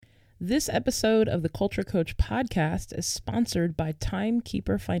This episode of the Culture Coach podcast is sponsored by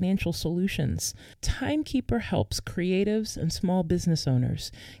Timekeeper Financial Solutions. Timekeeper helps creatives and small business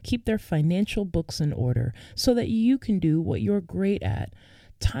owners keep their financial books in order so that you can do what you're great at.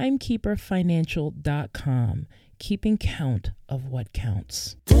 Timekeeperfinancial.com, keeping count of what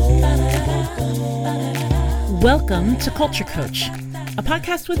counts. Welcome to Culture Coach, a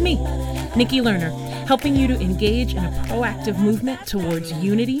podcast with me, Nikki Lerner, helping you to engage in a proactive movement towards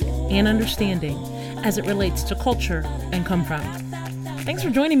unity and understanding as it relates to culture and come from. Thanks for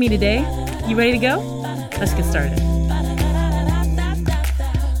joining me today. You ready to go? Let's get started.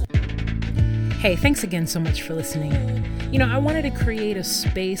 Hey, thanks again so much for listening. I wanted to create a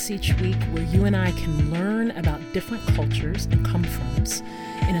space each week where you and I can learn about different cultures and come-froms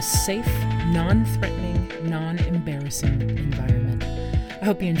in a safe, non-threatening, non-embarrassing environment. I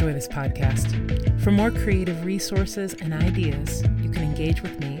hope you enjoy this podcast. For more creative resources and ideas, you can engage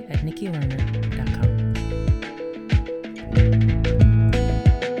with me at nikkilerner.com.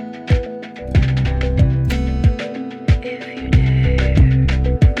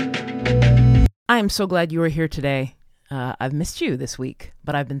 I am so glad you are here today. I've missed you this week,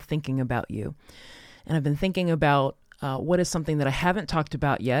 but I've been thinking about you. And I've been thinking about what is something that I haven't talked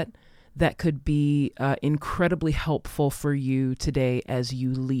about yet that could be incredibly helpful for you today as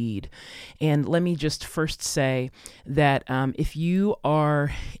you lead. And let me just first say that if you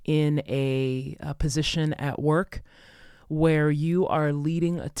are in a position at work where you are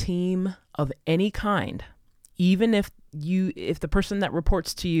leading a team of any kind, even if the person that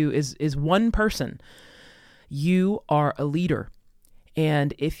reports to you is one person, you are a leader.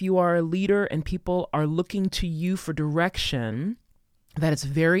 And if you are a leader and people are looking to you for direction, that it's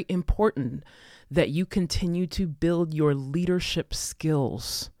very important that you continue to build your leadership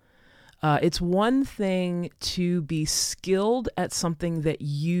skills. It's one thing to be skilled at something that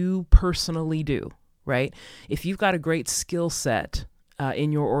you personally do, right? If you've got a great skill set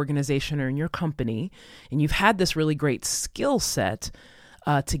in your organization or in your company, and you've had this really great skill set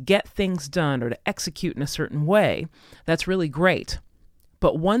to get things done or to execute in a certain way, that's really great.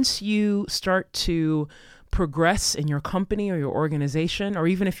 But once you start to progress in your company or your organization, or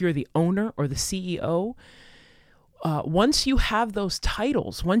even if you're the owner or the CEO, once you have those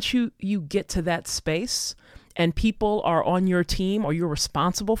titles, once you get to that space and people are on your team or you're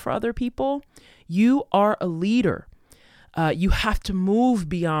responsible for other people, you are a leader. You have to move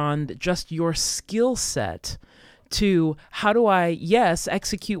beyond just your skill set to how do I,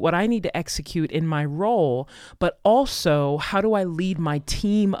 execute what I need to execute in my role, but also how do I lead my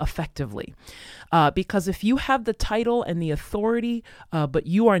team effectively? Because if you have the title and the authority, but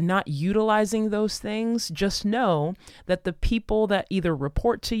you are not utilizing those things, just know that the people that either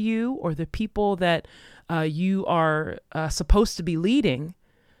report to you or the people that you are supposed to be leading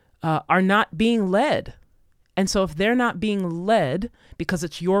are not being led. And so if they're not being led because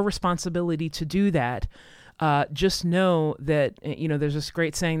it's your responsibility to do that, just know that, there's this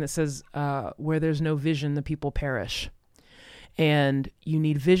great saying that says, where there's no vision, the people perish. And you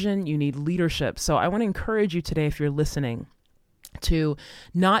need vision, you need leadership. So I want to encourage you today, if you're listening, to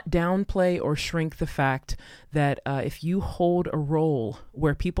not downplay or shrink the fact that if you hold a role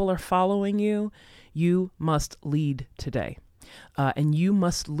where people are following you, you must lead today. And you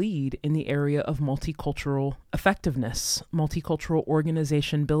must lead in the area of multicultural effectiveness, multicultural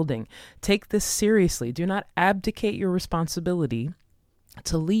organization building. Take this seriously. Do not abdicate your responsibility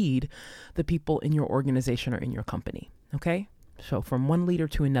to lead the people in your organization or in your company. Okay? So from one leader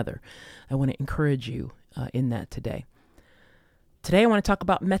to another, I want to encourage you in that today. Today, I want to talk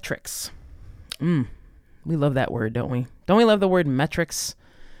about metrics. We love that word, don't we? Don't we love the word metrics?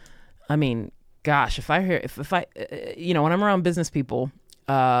 I mean, gosh, if I when I'm around business people,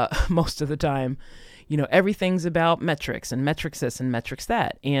 most of the time, everything's about metrics and metrics this and metrics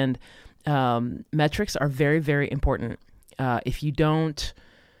that. And metrics are very, very important. If you don't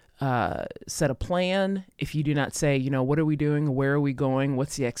set a plan, if you do not say, what are we doing? Where are we going?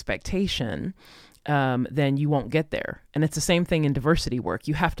 What's the expectation? Then you won't get there. And it's the same thing in diversity work.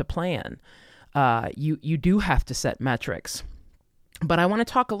 You have to plan. You do have to set metrics. But I want to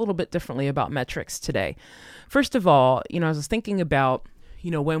talk a little bit differently about metrics today. First of all, I was thinking about,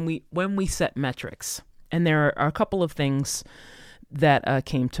 when we set metrics, and there are a couple of things that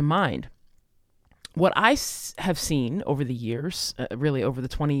came to mind. What I have seen over the years, really over the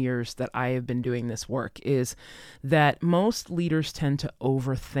 20 years that I have been doing this work, is that most leaders tend to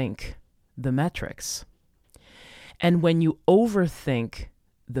overthink the metrics. And when you overthink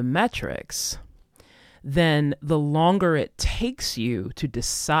the metrics, then the longer it takes you to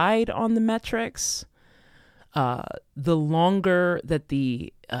decide on the metrics, the longer that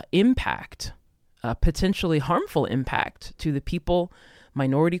the impact, potentially harmful impact to the people,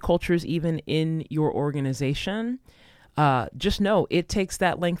 minority cultures, even in your organization, just know it takes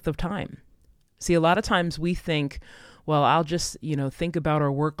that length of time. See, a lot of times we think, well, I'll just, think about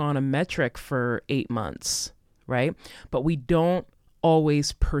or work on a metric for 8 months, right? But we don't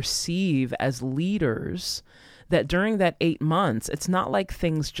always perceive as leaders that during that 8 months, it's not like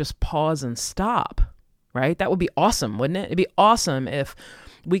things just pause and stop, right? That would be awesome, wouldn't it? It'd be awesome if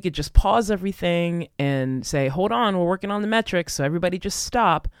we could just pause everything and say, hold on, we're working on the metrics, so everybody just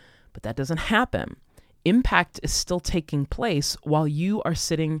stop. But that doesn't happen. Impact is still taking place while you are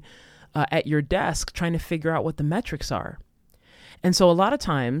sitting at your desk trying to figure out what the metrics are. And so a lot of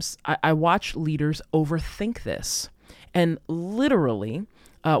times I watch leaders overthink this. And literally,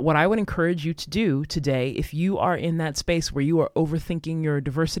 what I would encourage you to do today, if you are in that space where you are overthinking your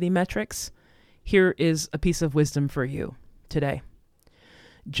diversity metrics, here is a piece of wisdom for you today.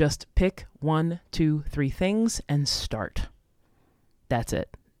 Just pick 1, 2, 3 things and start. That's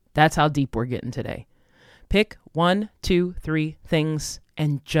it. That's how deep we're getting today. Pick 1, 2, 3 things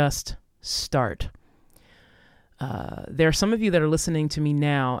and just start. There are some of you that are listening to me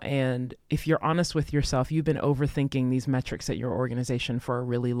now, and if you're honest with yourself, you've been overthinking these metrics at your organization for a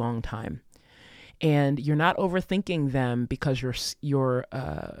really long time. And you're not overthinking them because you're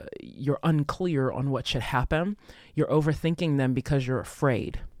unclear on what should happen. You're overthinking them because you're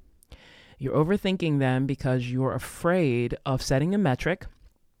afraid. You're overthinking them because you're afraid of setting a metric,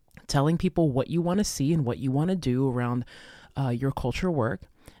 telling people what you want to see and what you want to do around your culture work,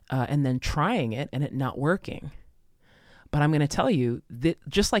 and then trying it and it not working. But I'm going to tell you that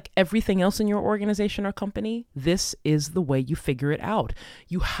just like everything else in your organization or company, this is the way you figure it out.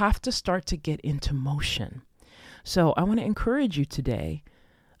 You have to start to get into motion. So I want to encourage you today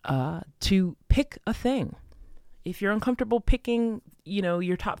to pick a thing. If you're uncomfortable picking,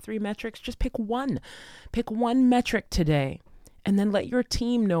 your top 3 metrics, just pick one. Pick one metric today and then let your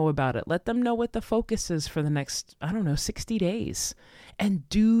team know about it. Let them know what the focus is for the next, 60 days, and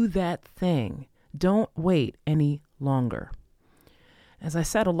do that thing. Don't wait any longer. As I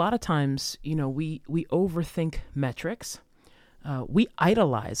said, a lot of times, we overthink metrics. We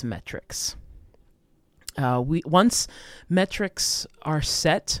idolize metrics. Once metrics are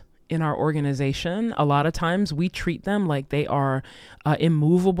set in our organization, a lot of times we treat them like they are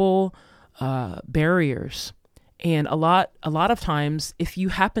immovable barriers. And a lot of times, if you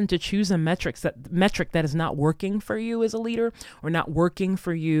happen to choose a metric that is not working for you as a leader or not working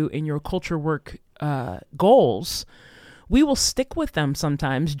for you in your culture work goals, we will stick with them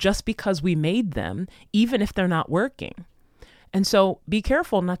sometimes just because we made them, even if they're not working. And so be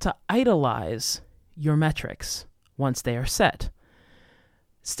careful not to idolize your metrics once they are set.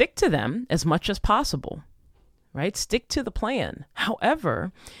 Stick to them as much as possible. Right? Stick to the plan.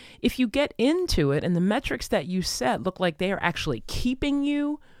 However, if you get into it and the metrics that you set look like they are actually keeping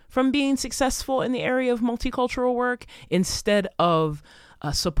you from being successful in the area of multicultural work instead of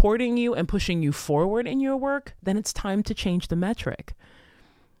supporting you and pushing you forward in your work, then it's time to change the metric.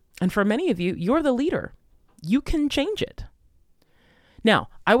 And for many of you, you're the leader. You can change it. Now,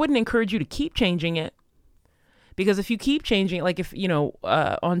 I wouldn't encourage you to keep changing it. Because if you keep changing, like if,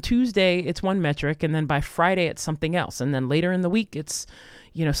 on Tuesday, it's one metric, and then by Friday, it's something else. And then later in the week, it's,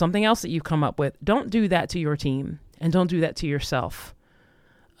 something else that you come up with. Don't do that to your team, and don't do that to yourself.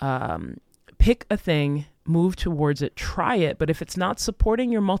 Pick a thing, move towards it, try it. But if it's not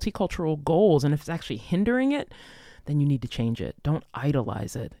supporting your multicultural goals, and if it's actually hindering it, then you need to change it. Don't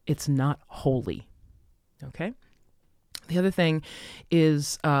idolize it. It's not holy. Okay? The other thing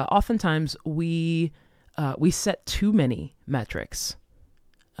is oftentimes we set too many metrics.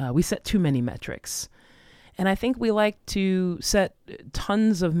 And I think we like to set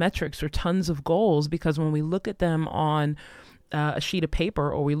tons of metrics or tons of goals because when we look at them on a sheet of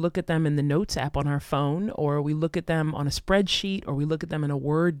paper, or we look at them in the Notes app on our phone, or we look at them on a spreadsheet, or we look at them in a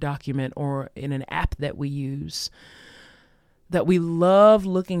Word document or in an app that we use, that we love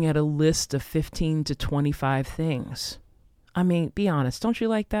looking at a list of 15 to 25 things. I mean, be honest, don't you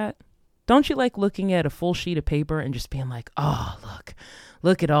like that? Don't you like looking at a full sheet of paper and just being like, oh,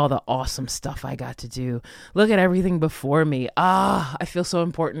 look at all the awesome stuff I got to do. Look at everything before me. I feel so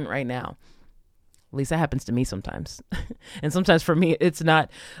important right now. At least that happens to me sometimes. And sometimes for me, it's not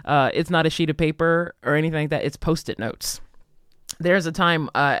a sheet of paper or anything like that. It's Post-it notes. There's a time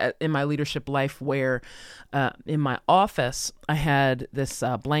in my leadership life where in my office, I had this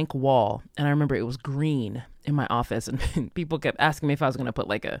blank wall. And I remember it was green in my office. And people kept asking me if I was going to put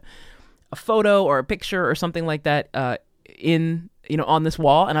like a photo or a picture or something like that on this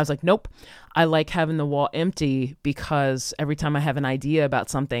wall. And I was like, nope, I like having the wall empty because every time I have an idea about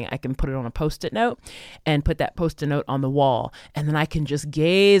something, I can put it on a Post-it note and put that Post-it note on the wall. And then I can just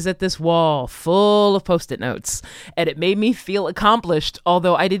gaze at this wall full of Post-it notes. And it made me feel accomplished,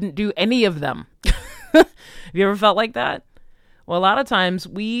 although I didn't do any of them. Have you ever felt like that? Well, a lot of times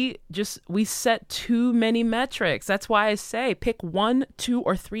we set too many metrics. That's why I say pick 1, 2,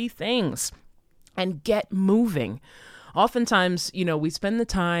 or 3 things and get moving. Oftentimes, we spend the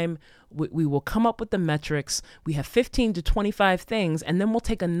time, we will come up with the metrics. We have 15 to 25 things, and then we'll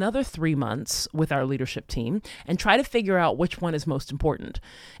take another 3 months with our leadership team and try to figure out which one is most important.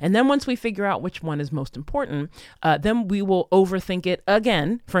 And then once we figure out which one is most important, then we will overthink it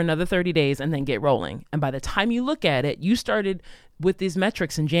again for another 30 days and then get rolling. And by the time you look at it, you started with these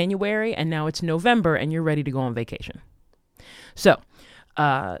metrics in January, and now it's November, and you're ready to go on vacation. So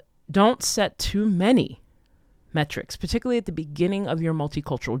don't set too many metrics, particularly at the beginning of your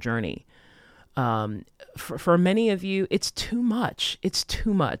multicultural journey. For many of you, it's too much. It's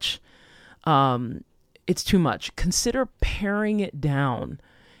too much. It's too much. Consider paring it down.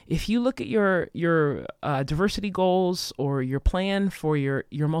 If you look at your diversity goals or your plan for your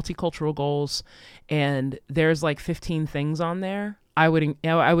multicultural goals, and there's like 15 things on there, I would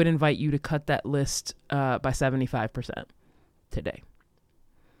invite you to cut that list by 75% today.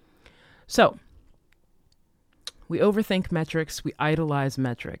 So, we overthink metrics. We idolize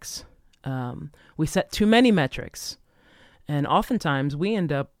metrics. We set too many metrics. And oftentimes we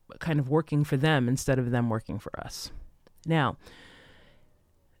end up kind of working for them instead of them working for us. Now,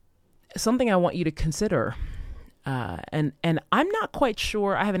 something I want you to consider, and I'm not quite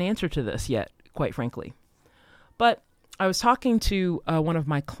sure I have an answer to this yet, quite frankly. But I was talking to one of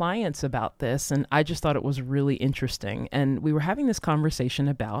my clients about this, and I just thought it was really interesting. And we were having this conversation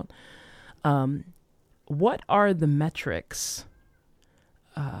about what are the metrics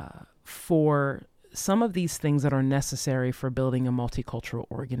for some of these things that are necessary for building a multicultural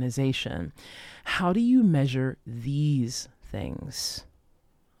organization? How do you measure these things?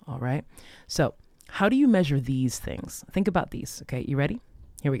 All right. So how do you measure these things? Think about these. Okay. You ready?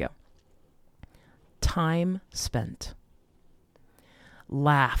 Here we go. Time spent.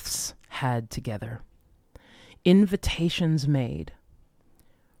 Laughs had together. Invitations made.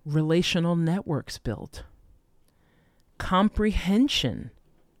 Relational networks built. Comprehension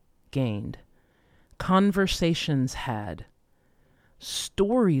gained. Conversations had.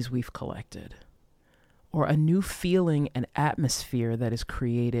 Stories we've collected. Or a new feeling and atmosphere that is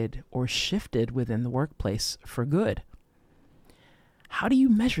created or shifted within the workplace for good. How do you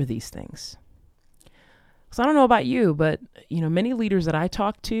measure these things? So I don't know about you, but many leaders that I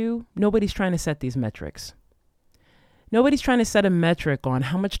talk to, nobody's trying to set these metrics. Nobody's trying to set a metric on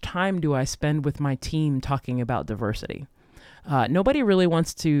how much time do I spend with my team talking about diversity. Nobody really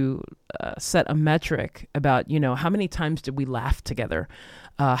wants to set a metric about, how many times did we laugh together?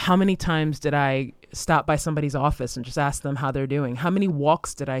 How many times did I stop by somebody's office and just ask them how they're doing? How many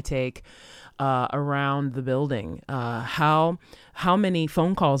walks did I take around the building? How many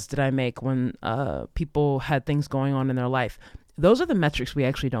phone calls did I make when people had things going on in their life? Those are the metrics we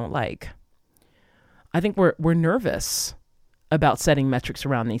actually don't like. I think we're nervous about setting metrics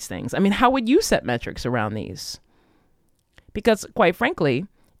around these things. I mean, how would you set metrics around these? Because quite frankly,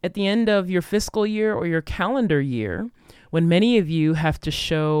 at the end of your fiscal year or your calendar year, when many of you have to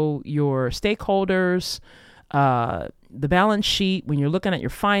show your stakeholders, the balance sheet, when you're looking at your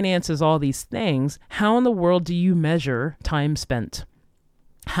finances, all these things, how in the world do you measure time spent?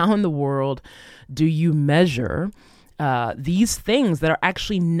 How in the world do you measure these things that are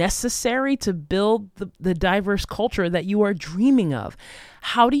actually necessary to build the diverse culture that you are dreaming of?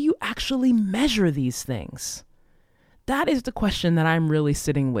 How do you actually measure these things? That is the question that I'm really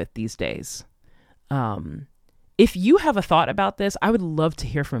sitting with these days. If you have a thought about this, I would love to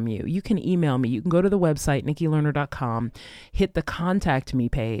hear from you. You can email me. You can go to the website, nikkilerner.com, hit the contact me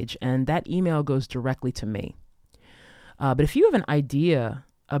page, and that email goes directly to me. But if you have an idea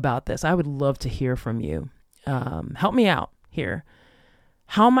about this, I would love to hear from you. Help me out here.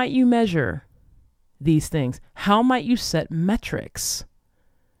 How might you measure these things? How might you set metrics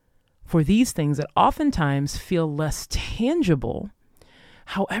for these things that oftentimes feel less tangible?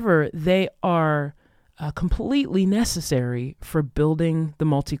 However, they are completely necessary for building the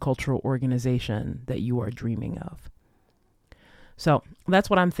multicultural organization that you are dreaming of. So that's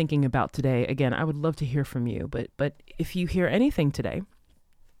what I'm thinking about today. Again, I would love to hear from you, but if you hear anything today,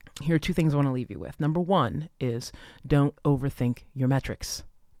 here are 2 things I want to leave you with. Number 1 is don't overthink your metrics.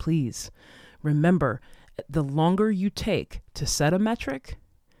 Please remember, the longer you take to set a metric,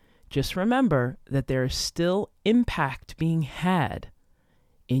 just remember that there is still impact being had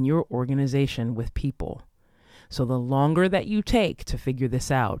in your organization with people. So the longer that you take to figure this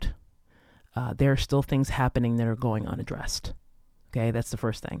out, there are still things happening that are going unaddressed. Okay, that's the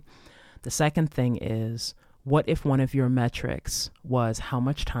first thing. The second thing is, what if one of your metrics was how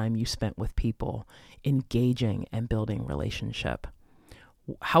much time you spent with people engaging and building relationship?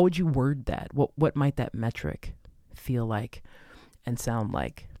 How would you word that? What might that metric feel like and sound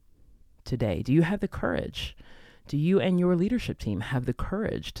like today? Do you have the courage? Do you and your leadership team have the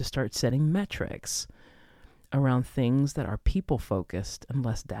courage to start setting metrics around things that are people-focused and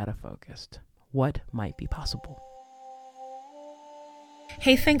less data-focused? What might be possible?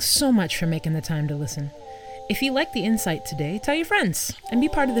 Hey, thanks so much for making the time to listen. If you like the insight today, tell your friends and be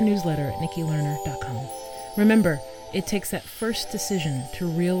part of the newsletter at nikkilerner.com. Remember, it takes that first decision to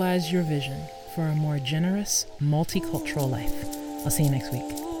realize your vision for a more generous, multicultural life. I'll see you next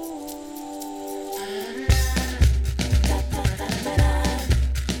week.